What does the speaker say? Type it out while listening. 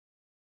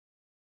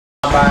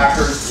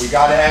linebackers. We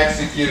got to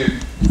execute.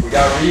 We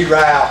got to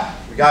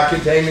reroute. We got to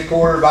contain the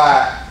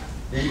quarterback.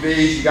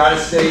 DBs, you got to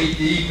stay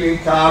deep in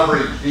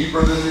coverage,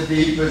 deeper than the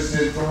deepest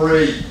in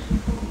 3.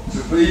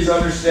 So please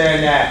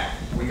understand that.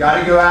 We got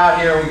to go out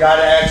here and we got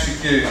to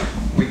execute.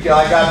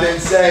 Like I've been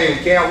saying,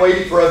 we can't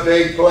wait for a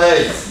big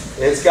play.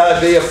 It's got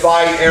to be a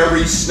fight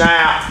every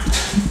snap.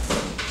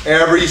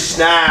 Every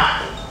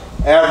snap.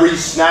 Every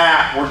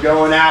snap. We're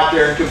going out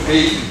there and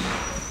competing.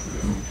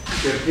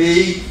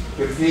 Compete,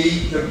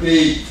 compete,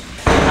 compete.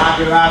 Not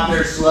go out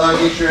there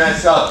sluggish or that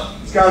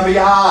stuff. It's going to be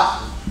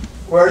hot.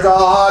 Where's all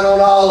hot on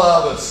all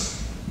of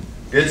us?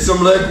 Get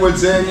some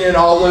liquids in you and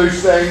all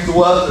those things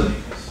with it.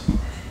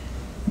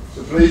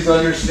 So please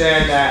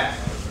understand that.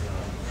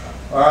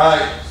 All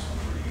right.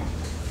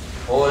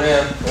 Pull it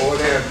in, pull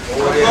it in,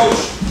 pull it in.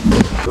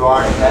 Who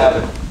art in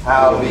heaven,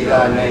 hallowed be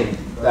thy name.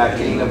 Thy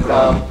kingdom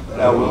come,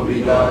 thy will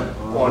be done,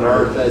 on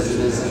earth as it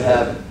is in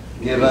heaven.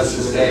 Give us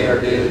this day our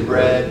daily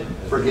bread.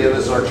 Forgive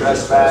us our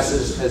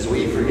trespasses, as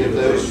we forgive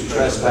those who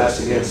trespass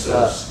against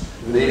us.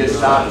 Lead us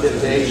not into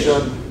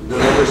temptation,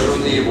 deliver us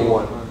from the evil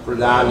one. For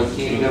thine the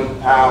kingdom,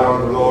 power,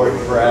 and glory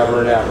forever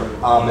and ever.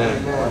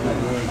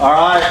 Amen. All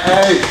right,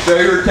 hey, show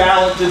your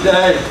talent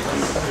today.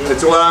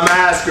 That's what I'm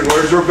asking.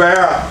 Where's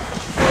Rivera?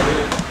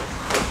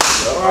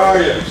 Where are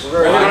you?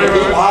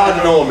 Keep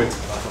hiding on me.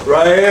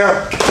 Right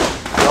here.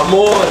 Come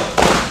on.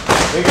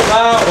 Think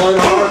about one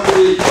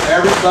heartbeat.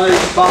 Everybody's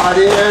spot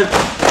in.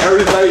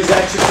 Everybody's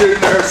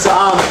executing their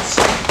assignments.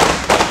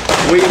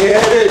 We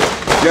hit it.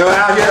 Go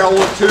out here on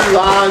 2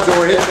 lines and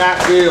we're hitting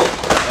that field.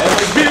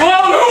 Who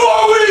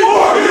are we?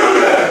 War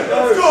unit!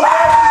 Let's go!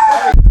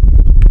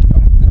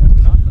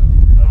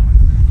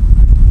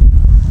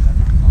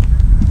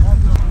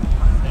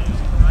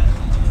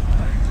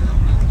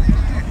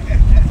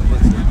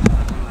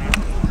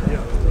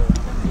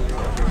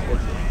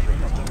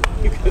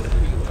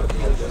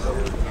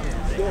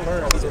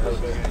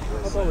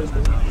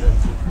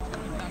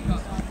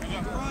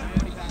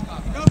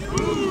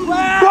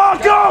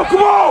 Fuck out!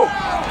 Come on!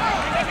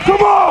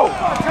 Come on!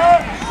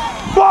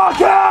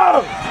 Fuck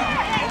out!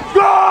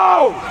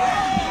 Go!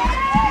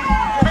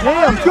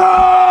 Damn!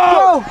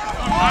 Go!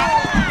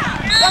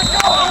 Let's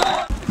go!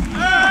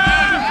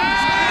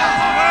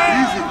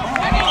 Easy.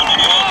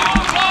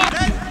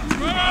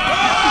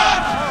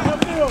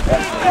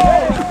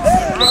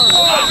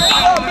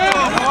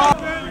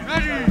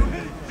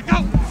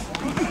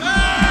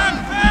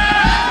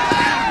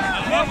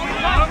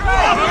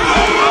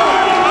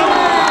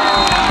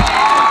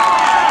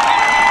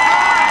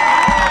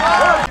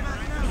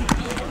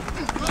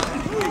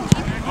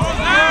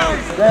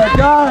 There,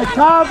 guys,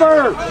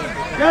 cover!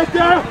 Get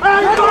there!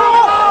 Hey, go!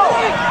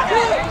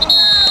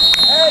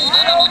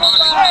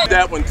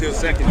 That one till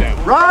second down.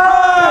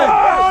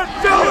 Right!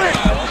 Do it!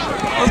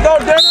 Let's go,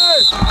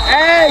 Dennis!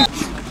 Hey!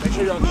 Make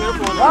sure you're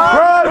careful.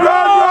 Run,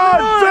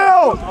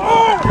 Phil!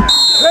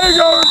 There you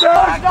go,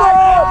 Dennis!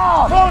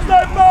 Close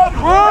that mouth!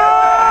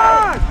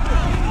 Run!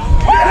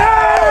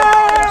 Yeah!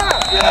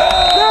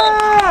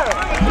 Yeah!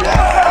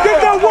 Get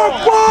that work,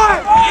 boy!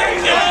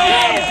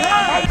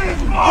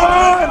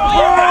 Run!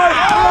 Run!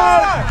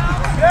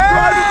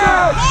 Drive it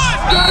down!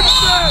 Drive it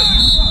down!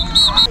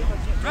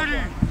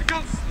 Ready?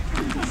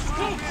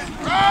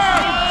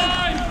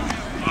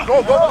 Go!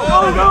 Go, go, go,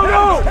 go,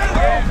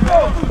 go!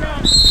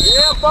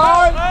 Yeah,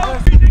 fine!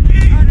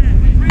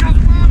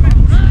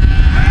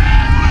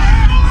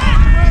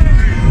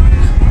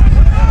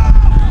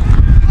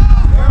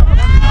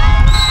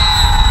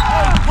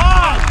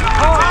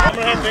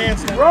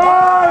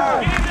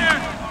 Run!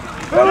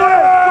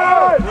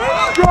 Drive!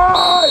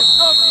 Drive!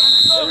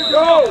 There we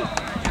go!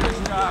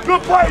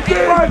 Good play, D!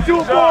 Run to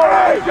a ball!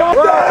 Hey, go!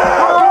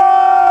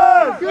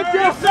 Run! Good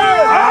job, sir!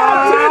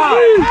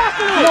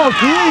 Come on,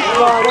 Pete!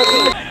 Run!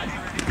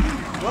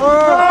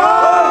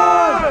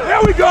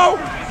 There we go!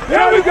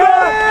 There we go!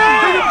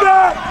 Take it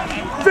back!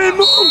 Feed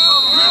move!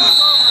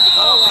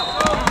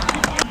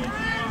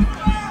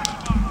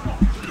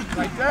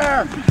 Right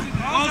there!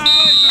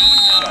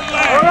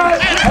 All right!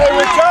 Hey,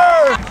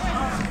 return!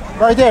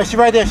 Right there, she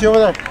right there, she over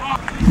there.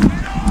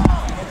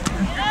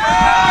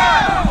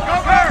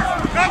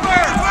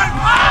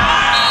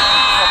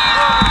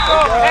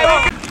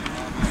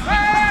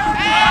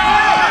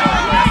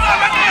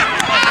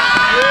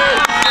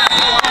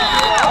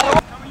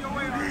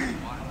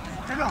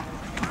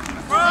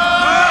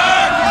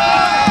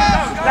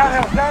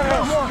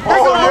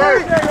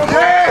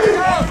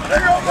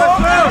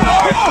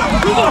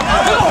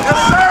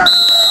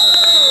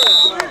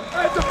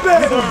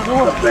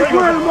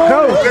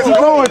 Coach, keep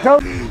going,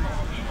 Coach.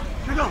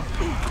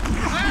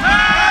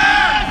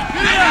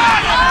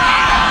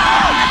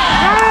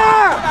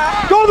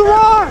 Go to the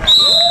run!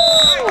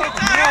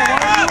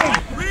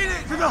 Read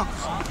it! Go!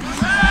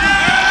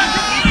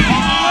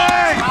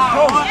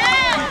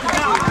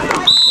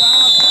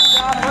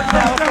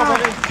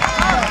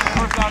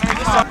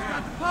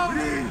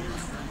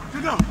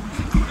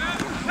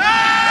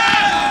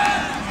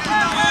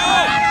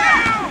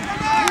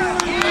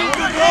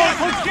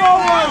 Let's go!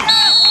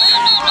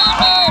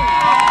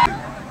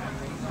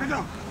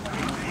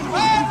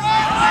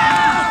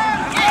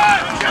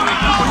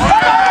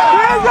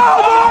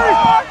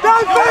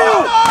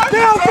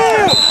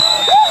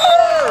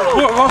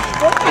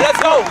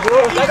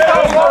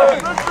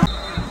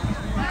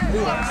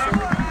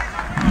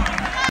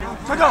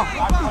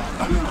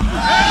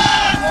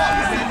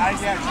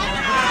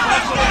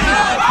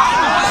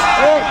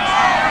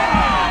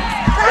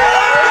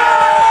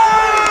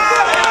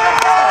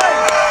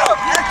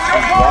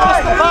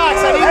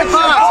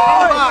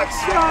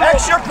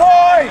 Extra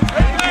point!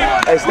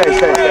 Hey, stay. Hey,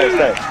 good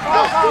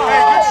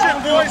shit,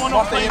 boys.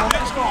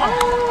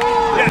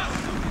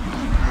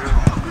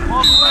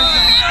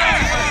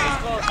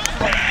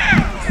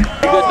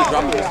 You good to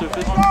drop it,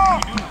 surface?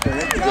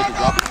 You good to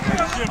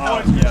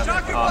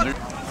drop it?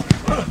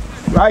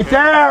 Right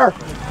there!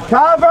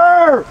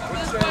 Cover!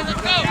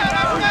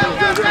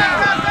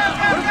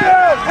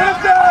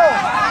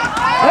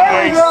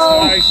 There you go!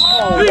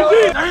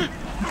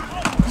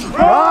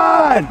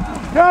 Run!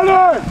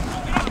 Gunner!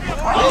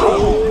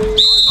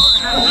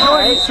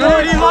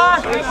 Turn it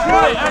up!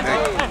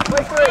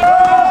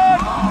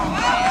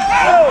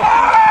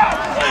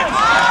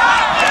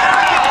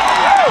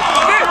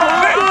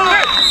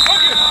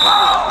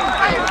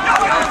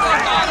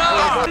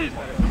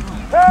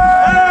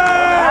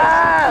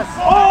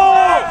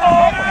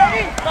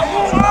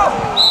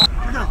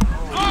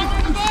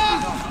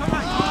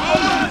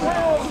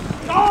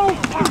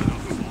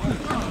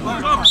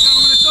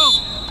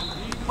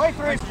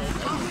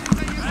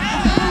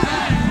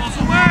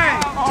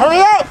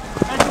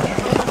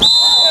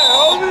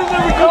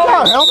 Good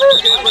job, Helmer!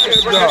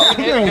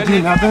 You ain't do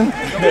nothing.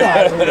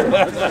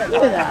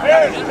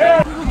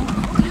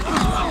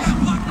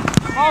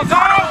 Ball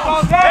down!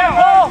 Ball down!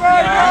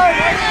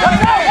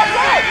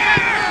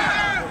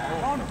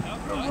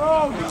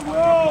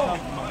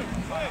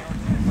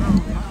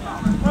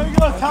 There you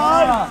go,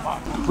 Todd!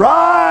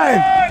 Ryan!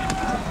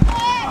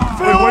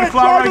 Phil, way to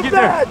fly around and get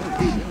there.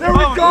 There we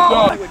go!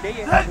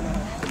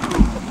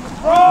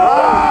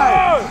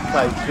 Right!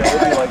 Like,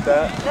 Joey, like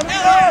that?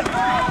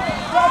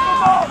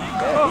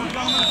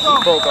 He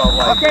broke off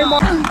like Okay,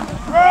 Mark.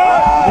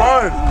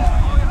 Run!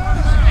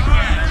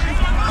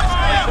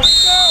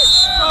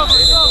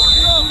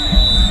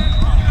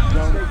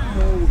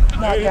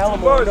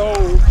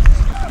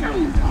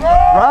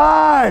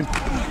 Run!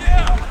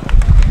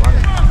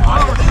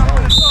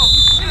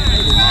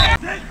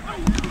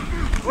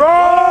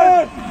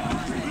 Run!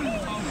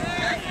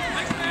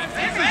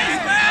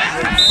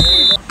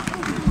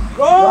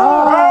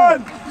 Run!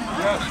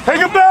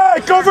 Take it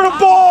back! Go for the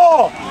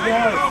ball!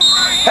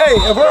 Hey,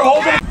 if we're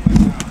holding...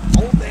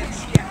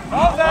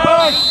 Hold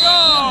it!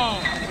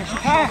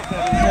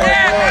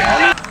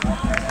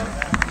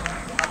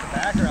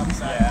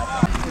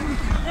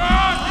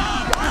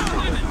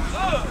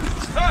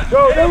 Go,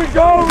 there we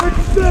go,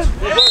 Richardson!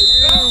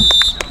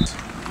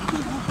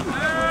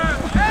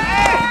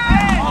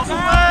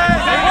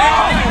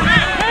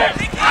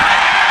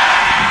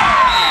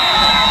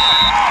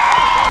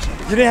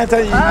 You didn't have to,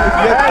 you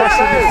had to press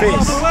in your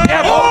face.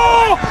 Yeah,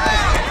 ball!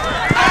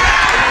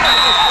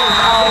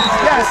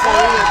 Yes!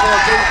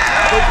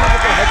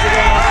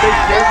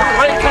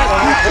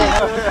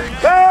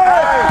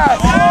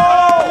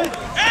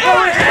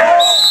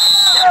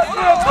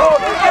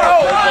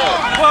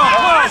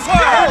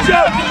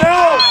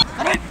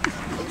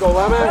 Go,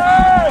 Lemon.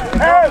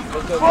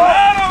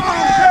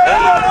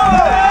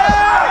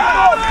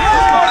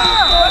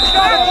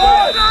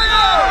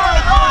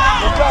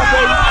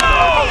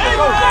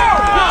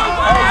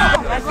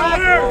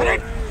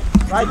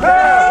 Right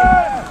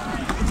there!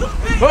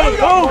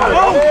 Go!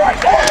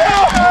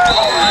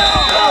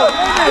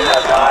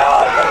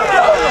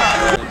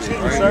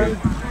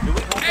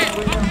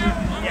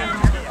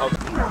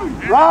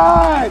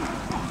 Right!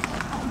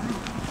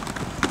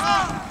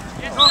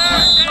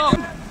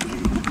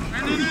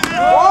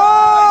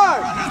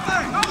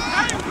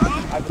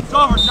 It's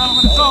over,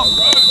 gentlemen, it's over.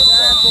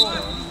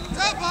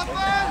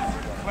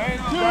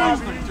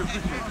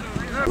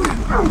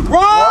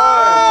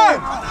 Run!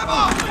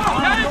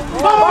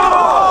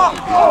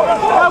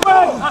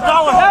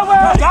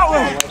 That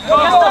way!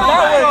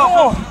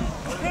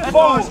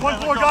 That's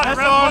 1-4, got it,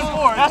 Red.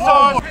 1-4. That's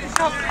all.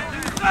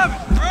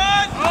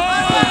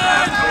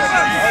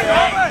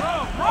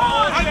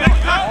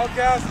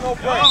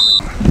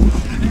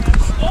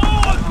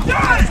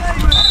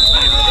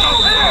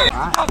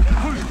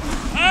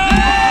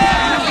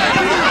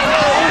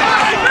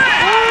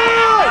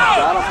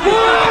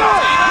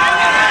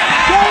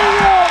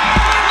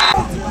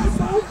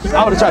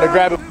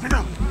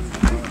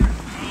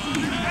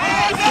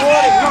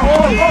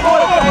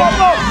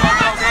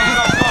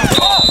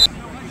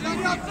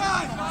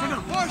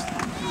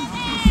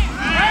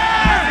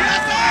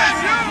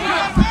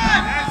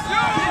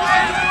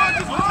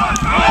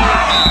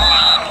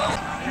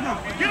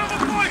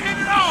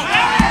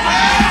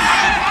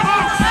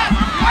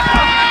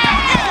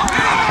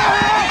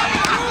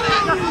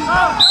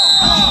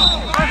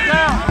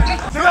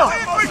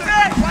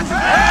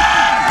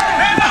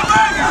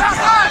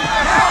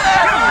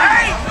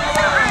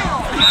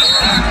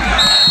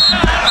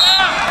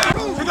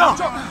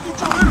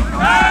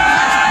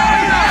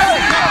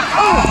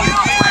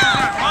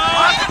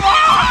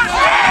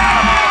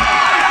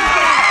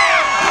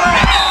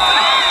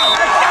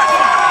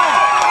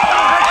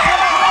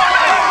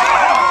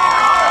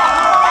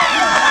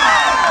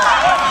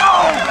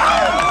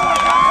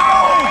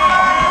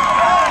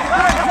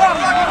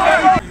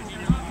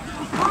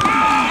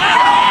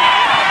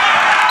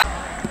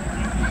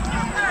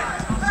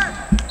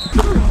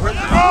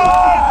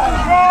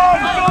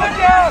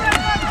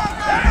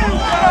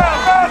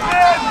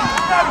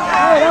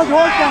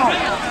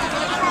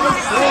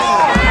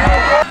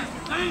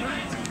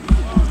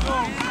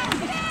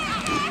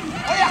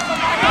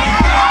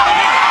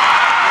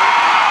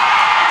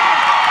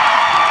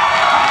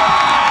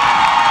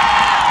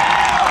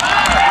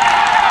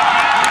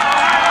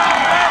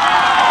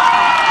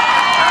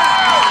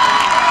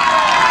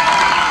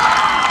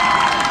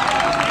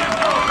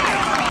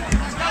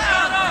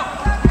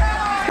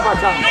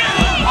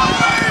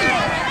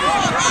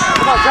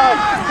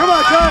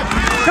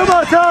 Come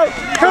on, Ty.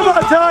 Come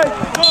on,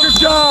 Ty. Good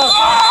job.